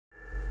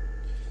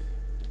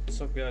What's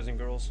up, guys and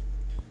girls?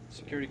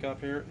 Security Cop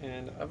here,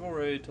 and I've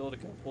already told a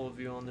couple of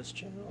you on this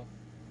channel,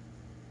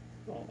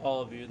 well, all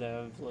of you that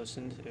have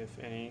listened,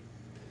 if any,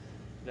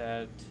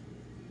 that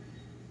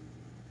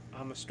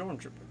I'm a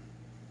Stormtrooper.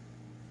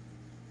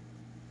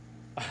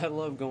 I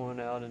love going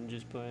out and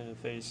just putting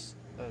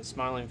a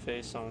smiling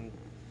face on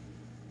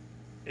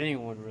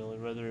anyone, really,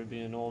 whether it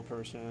be an old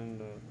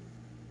person,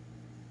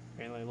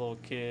 mainly a little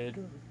kid,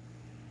 or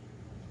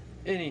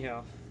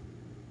anyhow.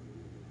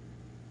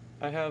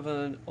 I have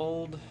an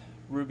old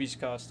Rubies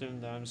costume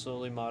that I'm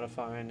slowly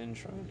modifying and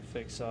trying to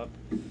fix up.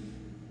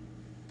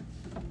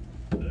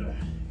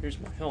 Here's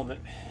my helmet.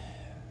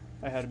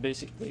 I had to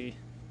basically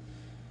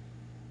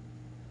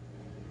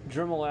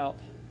Dremel out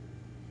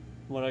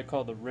what I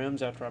call the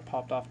rims after I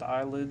popped off the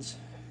eyelids,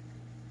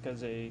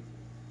 because they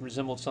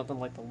resembled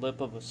something like the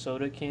lip of a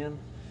soda can.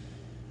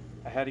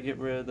 I had to get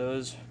rid of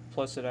those,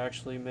 plus it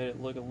actually made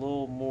it look a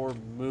little more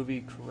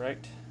movie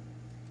correct.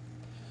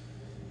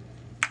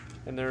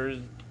 And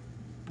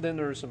then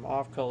there was some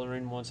off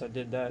coloring once I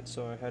did that,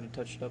 so I had to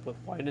touch it up with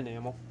white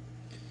enamel.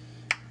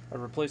 I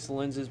replaced the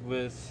lenses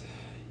with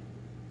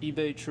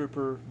eBay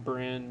Trooper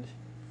brand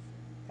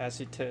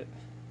acetone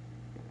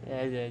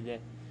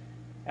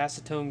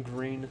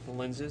green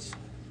lenses.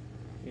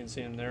 You can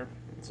see them there.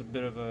 It's a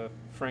bit of a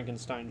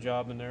Frankenstein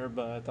job in there,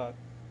 but I thought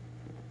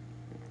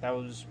that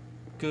was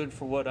good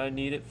for what I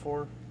need it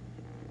for,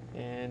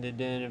 and it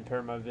didn't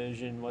impair my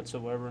vision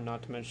whatsoever.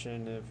 Not to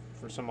mention, if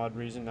for some odd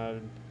reason I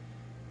would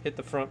hit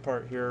the front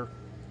part here,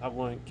 I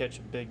wouldn't catch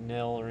a big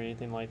nail or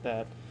anything like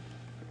that.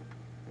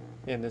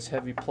 And this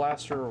heavy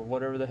plaster, or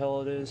whatever the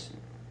hell it is,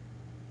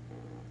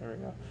 there we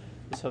go,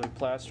 this heavy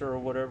plaster or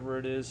whatever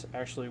it is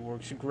actually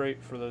works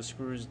great for those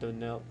screws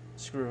to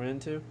screw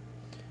into.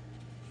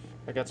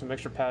 I got some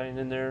extra padding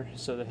in there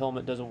so the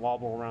helmet doesn't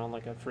wobble around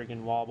like a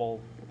freaking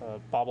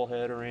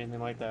bobblehead or anything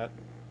like that.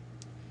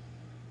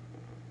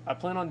 I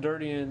plan on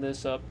dirtying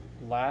this up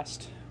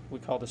last. We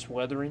call this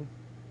weathering.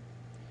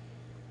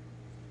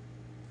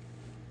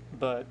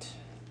 But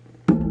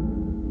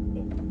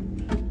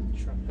I'm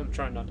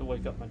trying not to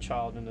wake up my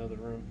child in the other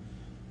room.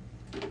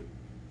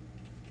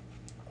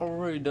 I've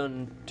already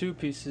done 2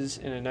 pieces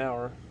in an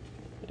hour,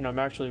 and I'm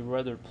actually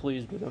rather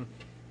pleased with them.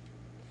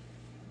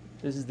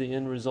 This is the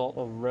end result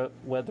of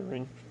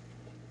weathering.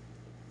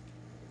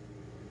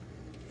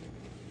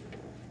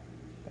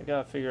 I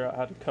gotta figure out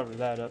how to cover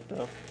that up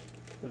though.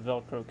 The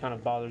Velcro kind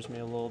of bothers me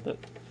a little bit.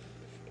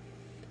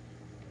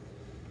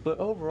 But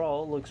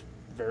overall, it looks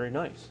very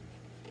nice.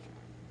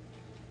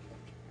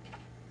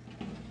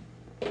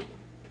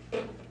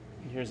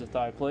 Here's a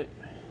thigh plate.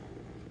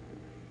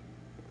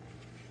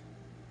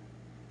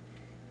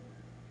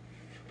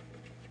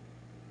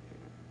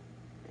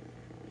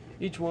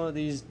 Each one of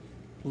these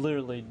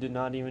literally did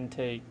not even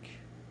take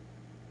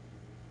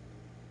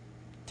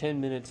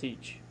 10 minutes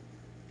each.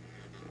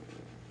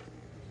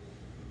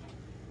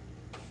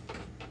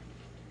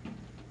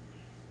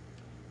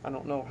 I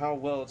don't know how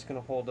well it's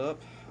going to hold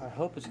up. I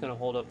hope it's going to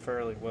hold up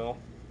fairly well.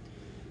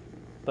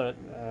 But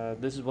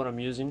this is what I'm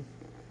using.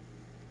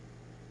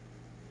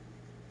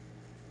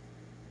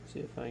 See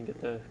if I can get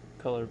the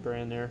color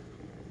brand there.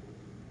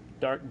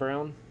 Dark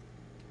brown.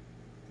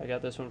 I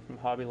got this one from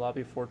Hobby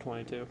Lobby,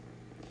 $4.22.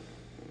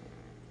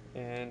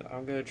 And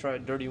I'm going to try to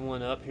dirty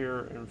one up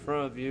here in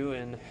front of you,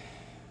 and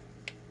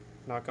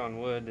knock on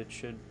wood, it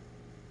should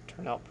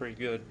turn out pretty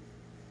good.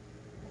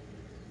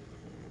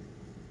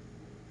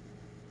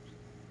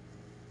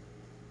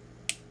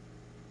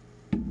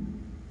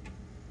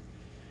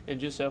 And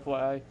just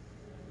FYI,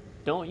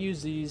 don't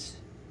use these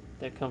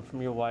that come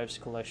from your wife's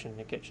collection in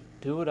the kitchen.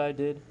 Do what I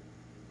did.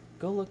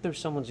 Go look through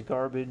someone's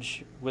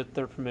garbage with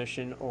their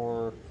permission,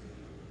 or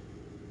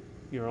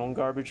your own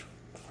garbage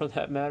for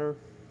that matter.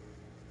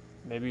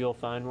 Maybe you'll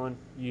find one.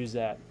 Use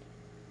that.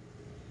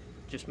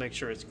 Just make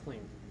sure it's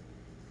clean.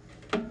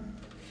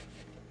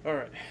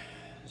 Alright,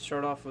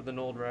 start off with an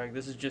old rag.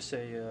 This is just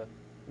a,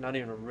 not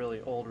even a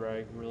really old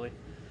rag, really.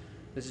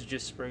 This is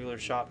just regular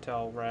shop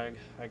towel rag.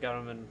 I got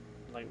them in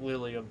like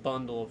literally a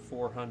bundle of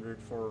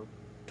 400 for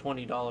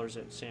 $20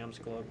 at Sam's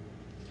Club.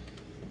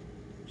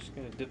 Just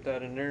gonna dip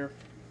that in there.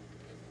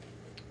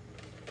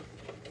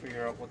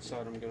 Figure out what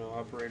side I'm gonna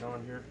operate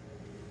on here.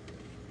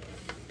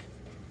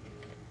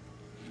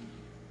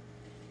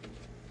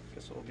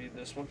 Guess it'll be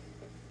this one.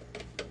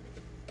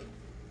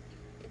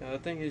 Now the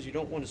thing is, you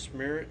don't want to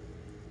smear it,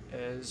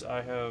 as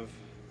I have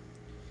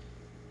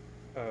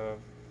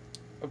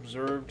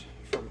observed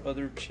from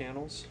other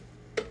channels.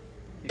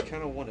 You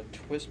kind of want a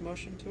twist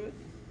motion to it.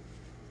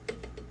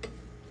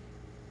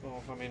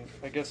 Well, I mean,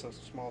 I guess a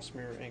small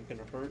smear ain't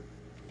gonna hurt,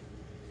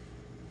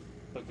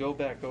 but go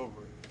back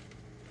over it.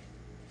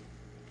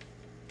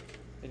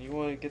 And you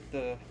want to get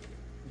the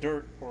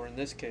dirt, or in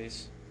this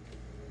case,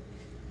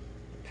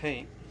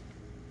 paint,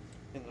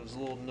 in those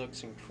little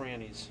nooks and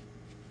crannies.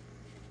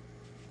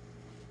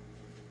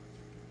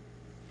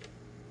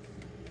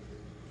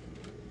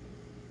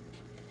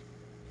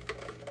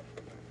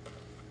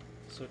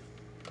 So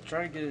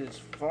try to get it as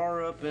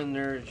far up in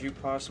there as you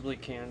possibly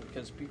can,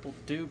 because people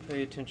do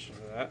pay attention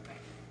to that.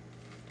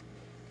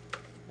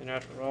 And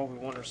after all, we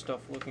want our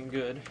stuff looking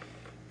good.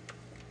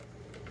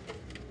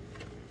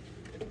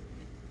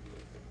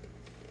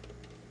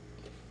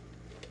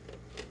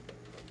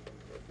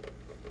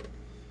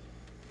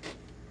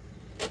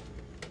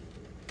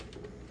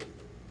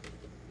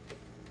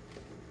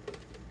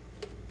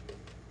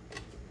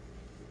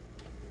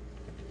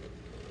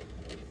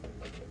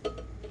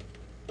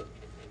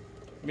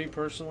 Me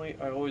personally,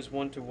 I always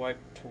want to wipe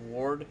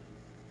toward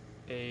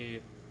a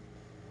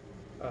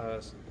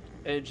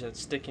edge that's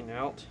sticking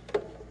out,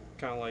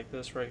 kind of like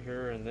this right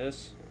here and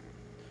this,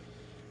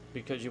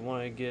 because you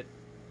want to get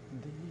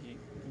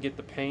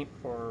the paint,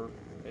 or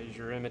as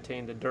you're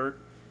imitating the dirt,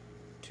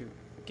 to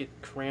get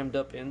crammed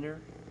up in there.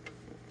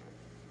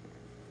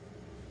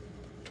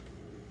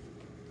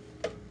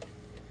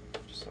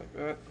 Just like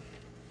that.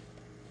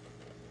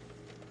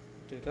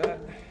 Do that.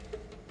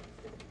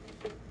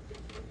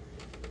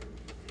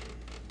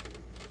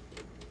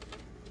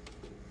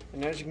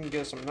 And as you can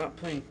guess, I'm not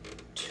putting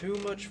too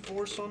much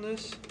force on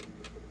this.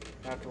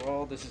 After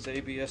all, this is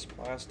ABS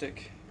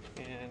plastic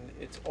and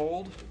it's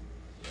old.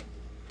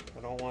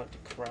 I don't want it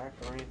to crack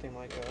or anything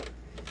like that.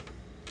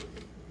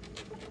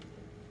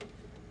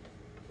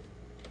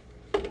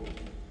 Make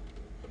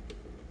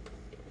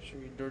sure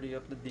you dirty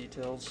up the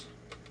details.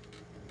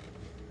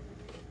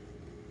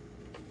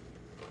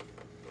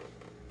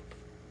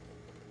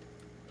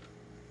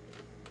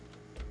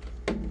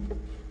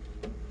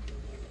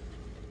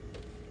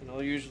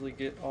 I'll usually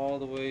get all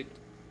the way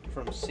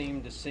from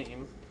seam to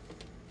seam,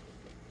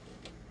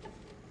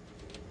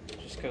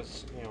 just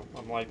because, you know,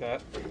 I'm like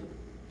that.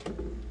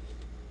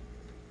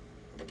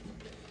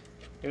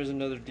 Here's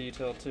another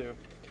detail too.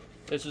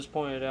 This was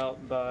pointed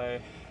out by,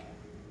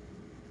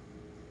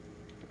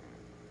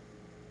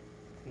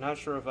 I'm not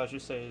sure if I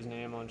should say his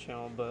name on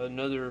channel, but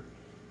another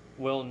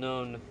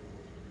well-known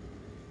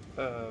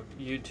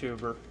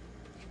YouTuber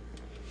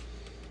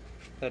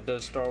that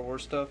does Star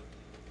Wars stuff.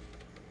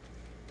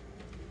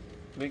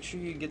 Make sure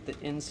you get the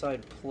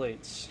inside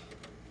plates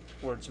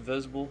where it's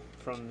visible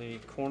from the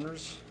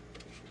corners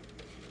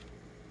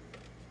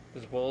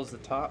as well as the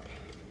top.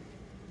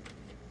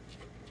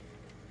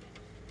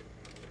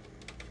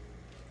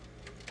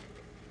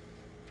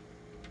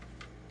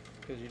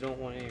 Because you don't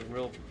want any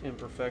real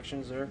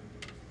imperfections there.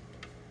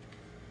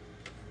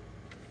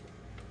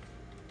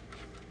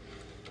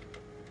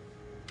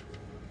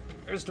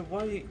 As to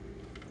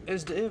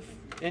if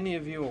any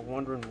of you are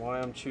wondering why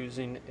I'm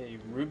choosing a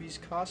Rubies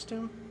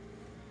costume,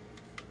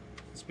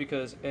 it's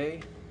because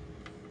A,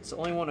 it's the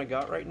only one I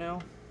got right now.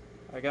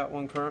 I got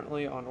one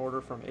currently on order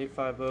from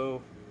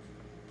 850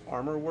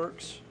 Armor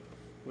Works,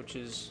 which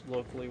is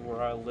locally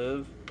where I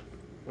live.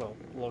 Well,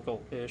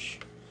 local-ish.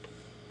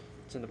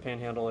 It's in the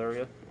Panhandle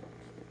area.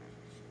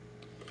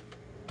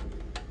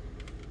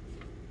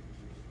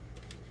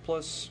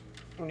 Plus,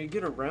 when you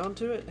get around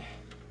to it,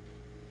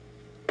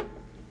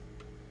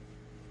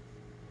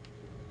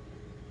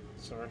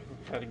 sorry,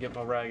 I had to get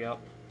my rag out.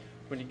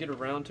 When you get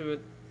around to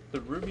it, the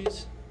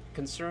Rubies,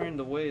 considering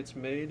the way it's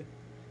made,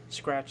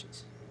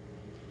 scratches.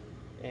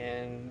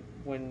 And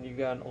when you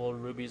got an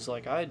old Rubies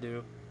like I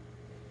do,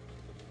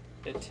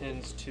 it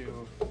tends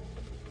to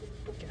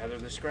gather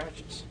the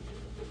scratches.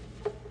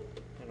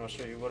 And I'll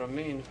show you what I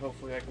mean.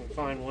 Hopefully I can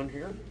find one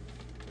here.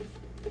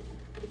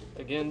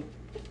 Again,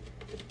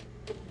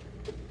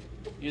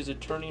 use a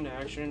turning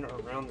action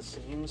around the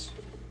seams.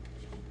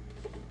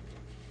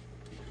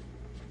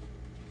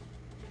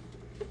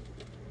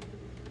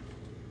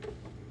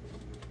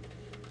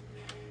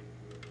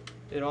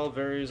 It all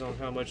varies on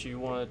how much you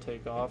want to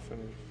take off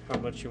and how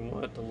much you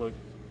want it to look,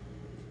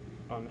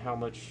 on how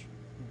much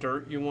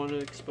dirt you want to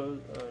expose,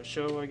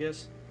 show, I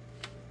guess.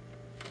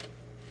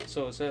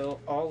 So it's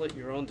all at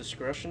your own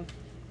discretion.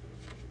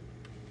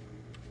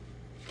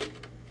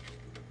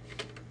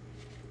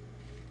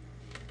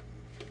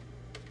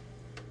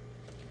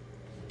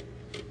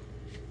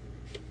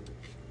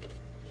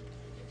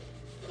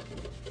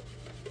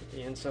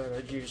 The inside,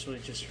 I'd usually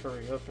just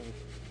hurry up and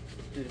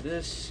do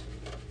this.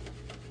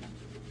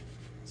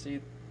 See,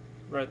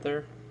 right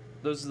there?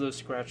 Those are those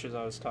scratches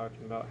I was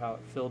talking about, how it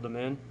filled them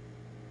in.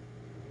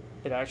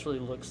 It actually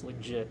looks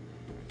legit.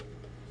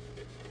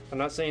 I'm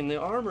not saying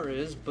the armor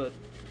is, but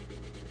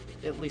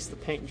at least the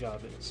paint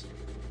job is.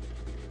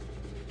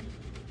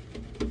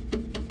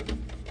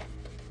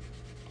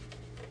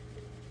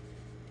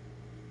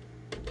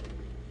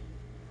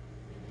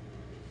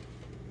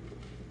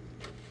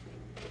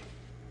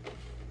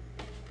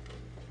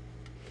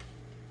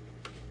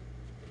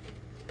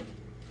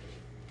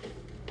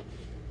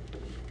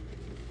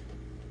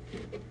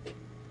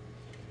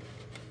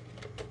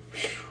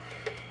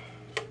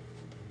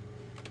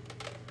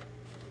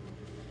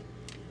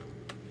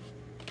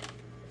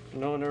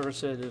 No one ever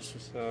said this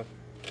was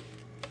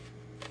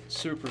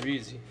super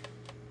easy.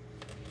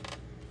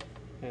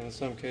 And in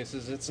some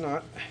cases it's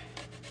not.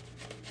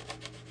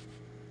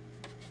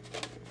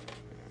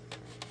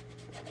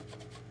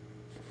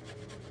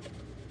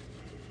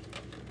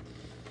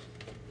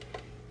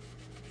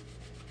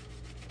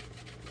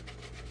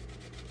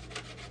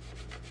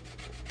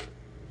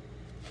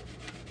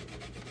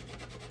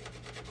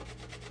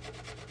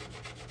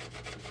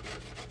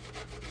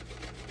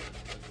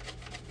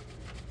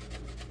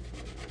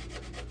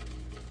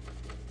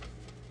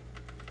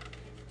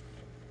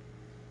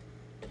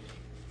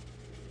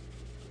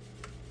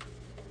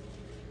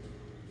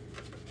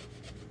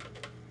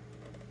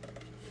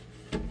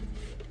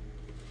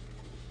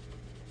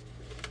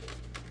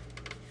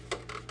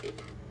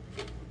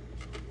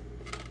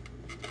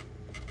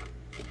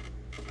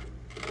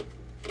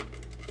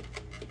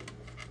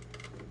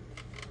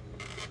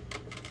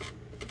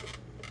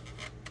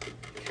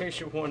 case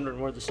you're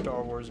wondering where the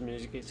Star Wars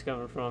music is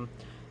coming from,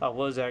 I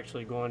was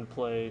actually going to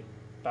play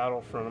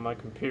Battlefront on my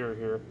computer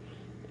here,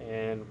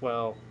 and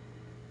well,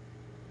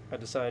 I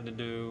decided to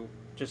do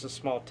just a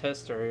small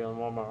test area on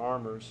one of my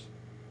armors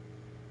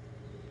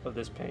of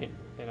this paint,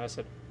 and I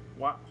said,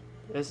 wow,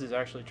 this is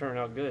actually turning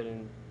out good,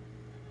 and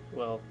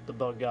well, the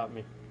bug got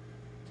me.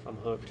 I'm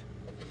hooked.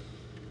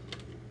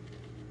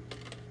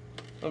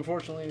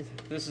 Unfortunately,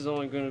 this is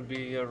only going to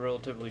be a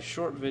relatively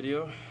short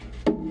video.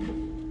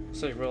 I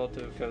say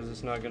relative because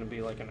it's not going to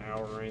be like an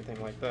hour or anything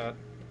like that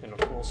in a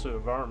full suit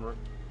of armor.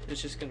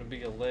 It's just going to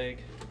be a leg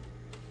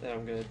that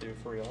I'm going to do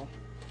for y'all,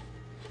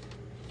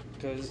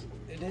 because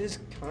it is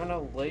kind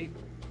of late,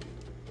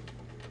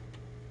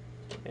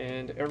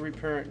 and every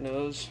parent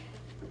knows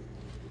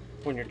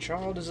when your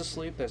child is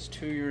asleep that's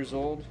 2 years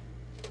old,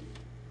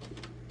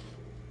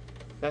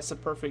 that's the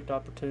perfect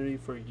opportunity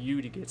for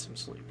you to get some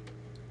sleep.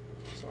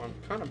 So I'm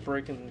kind of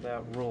breaking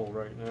that rule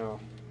right now.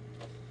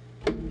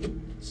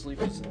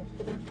 Sleep is a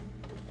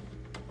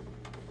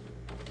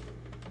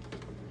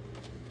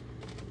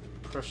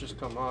precious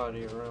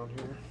commodity around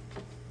here.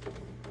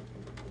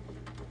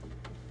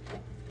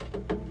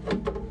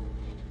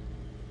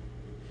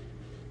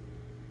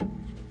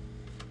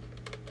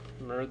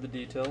 Mirror the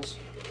details.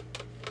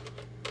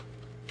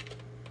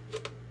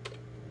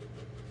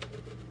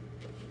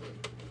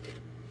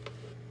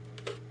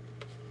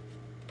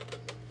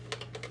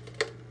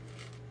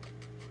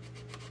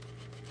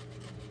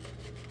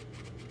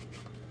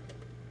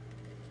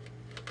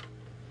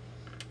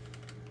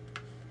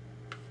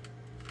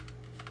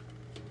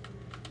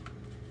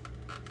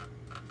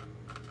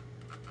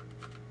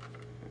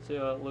 See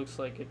how it looks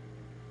like it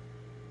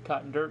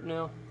caught dirt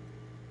now?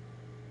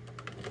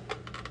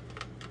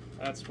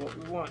 That's what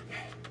we want.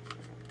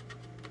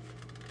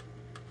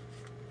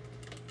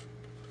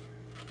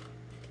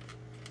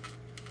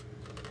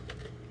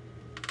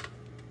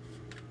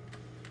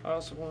 I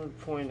also want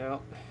to point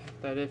out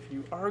that if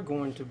you are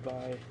going to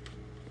buy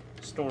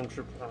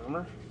Stormtrooper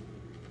armor,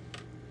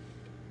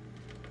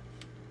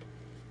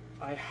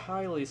 I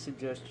highly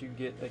suggest you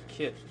get a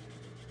kit.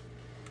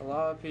 A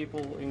lot of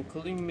people,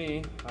 including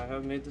me, I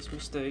have made this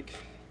mistake,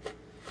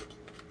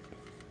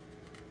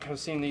 have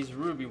seen these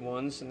ruby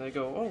ones and they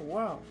go, oh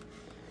wow,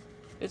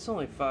 it's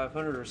only $500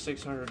 or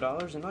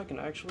 $600 and I can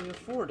actually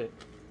afford it.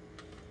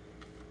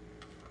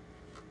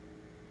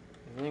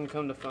 And then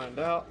come to find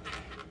out,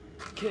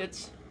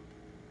 kits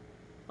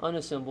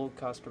unassembled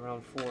cost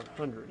around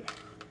 $400.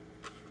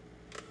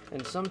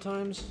 And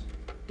sometimes,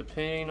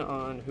 depending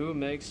on who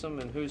makes them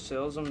and who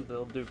sells them,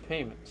 they'll do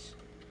payments.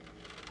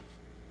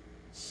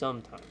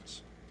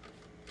 Sometimes.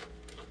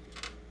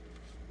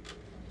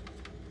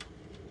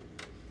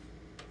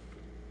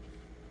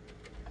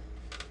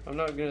 I'm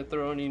not going to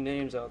throw any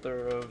names out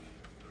there of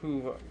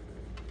who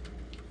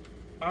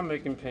I'm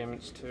making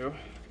payments to,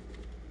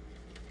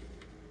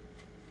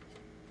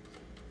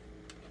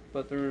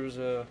 but there's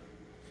a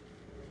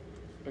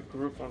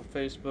group on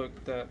Facebook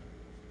that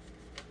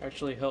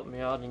actually helped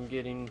me out in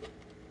getting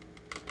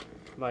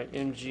my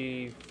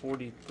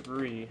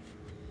MG43,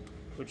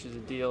 which is a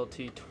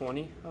DLT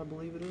 20, I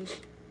believe it is.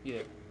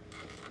 Yeah.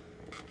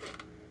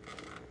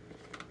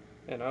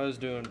 And I was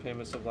doing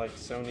payments of like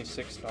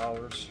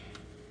 $76.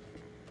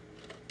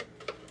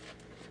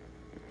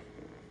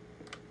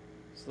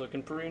 It's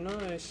looking pretty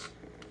nice.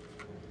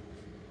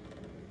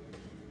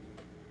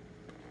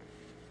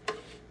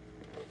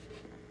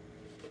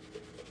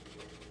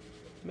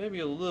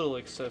 Maybe a little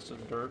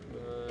excessive dirt,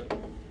 but I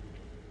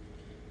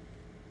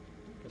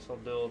guess I'll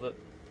deal with it.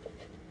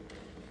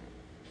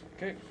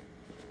 Okay,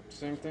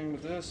 same thing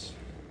with this.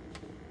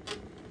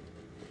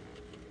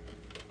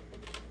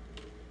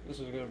 This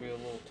is going to be a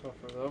little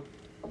tougher though.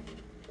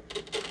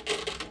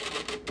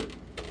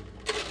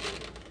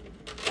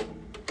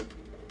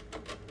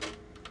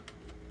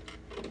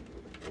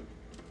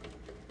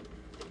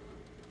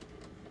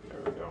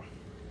 There we go.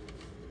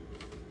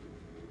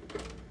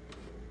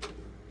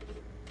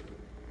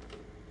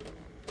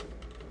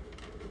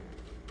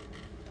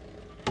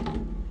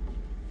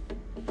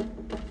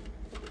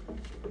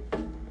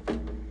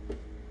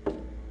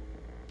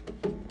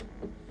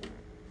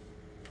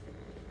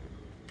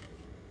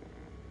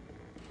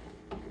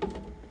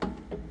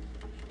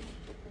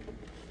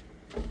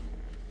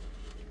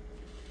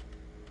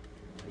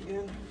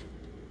 Again,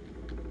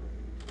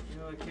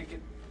 I kick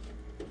it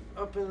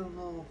up in the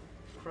little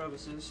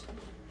crevices.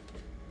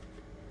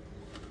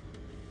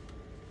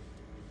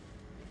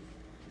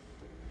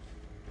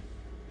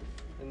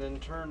 And then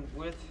turn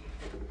with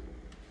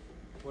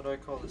what I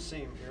call the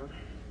seam here.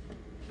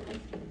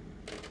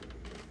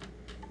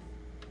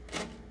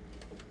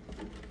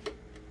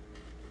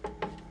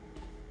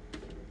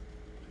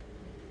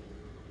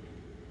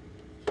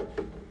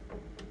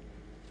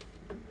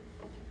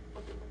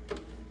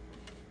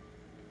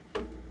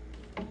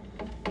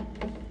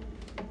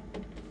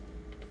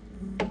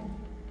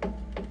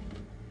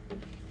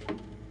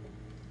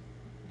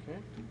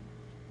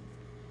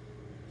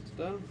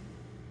 Done.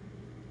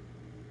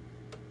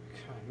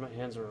 God, my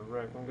hands hands are a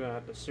wreck. I'm gonna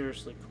have to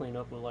seriously clean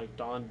up with like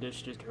Dawn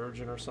dish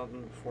detergent or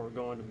something before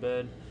going to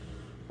bed,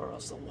 or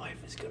else the wife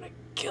is gonna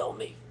kill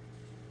me.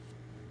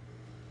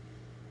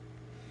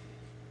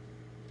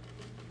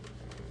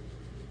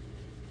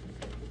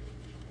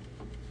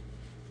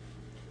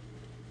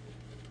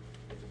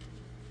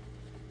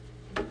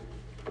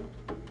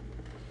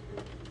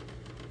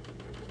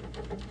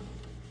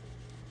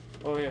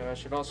 Oh yeah, I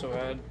should also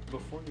add,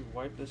 before you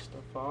wipe this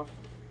stuff off,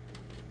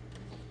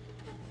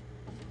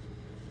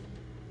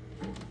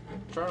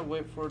 try to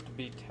wait for it to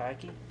be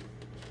tacky.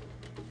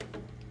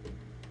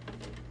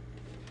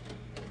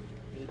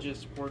 It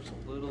just works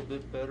a little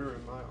bit better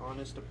in my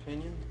honest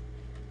opinion.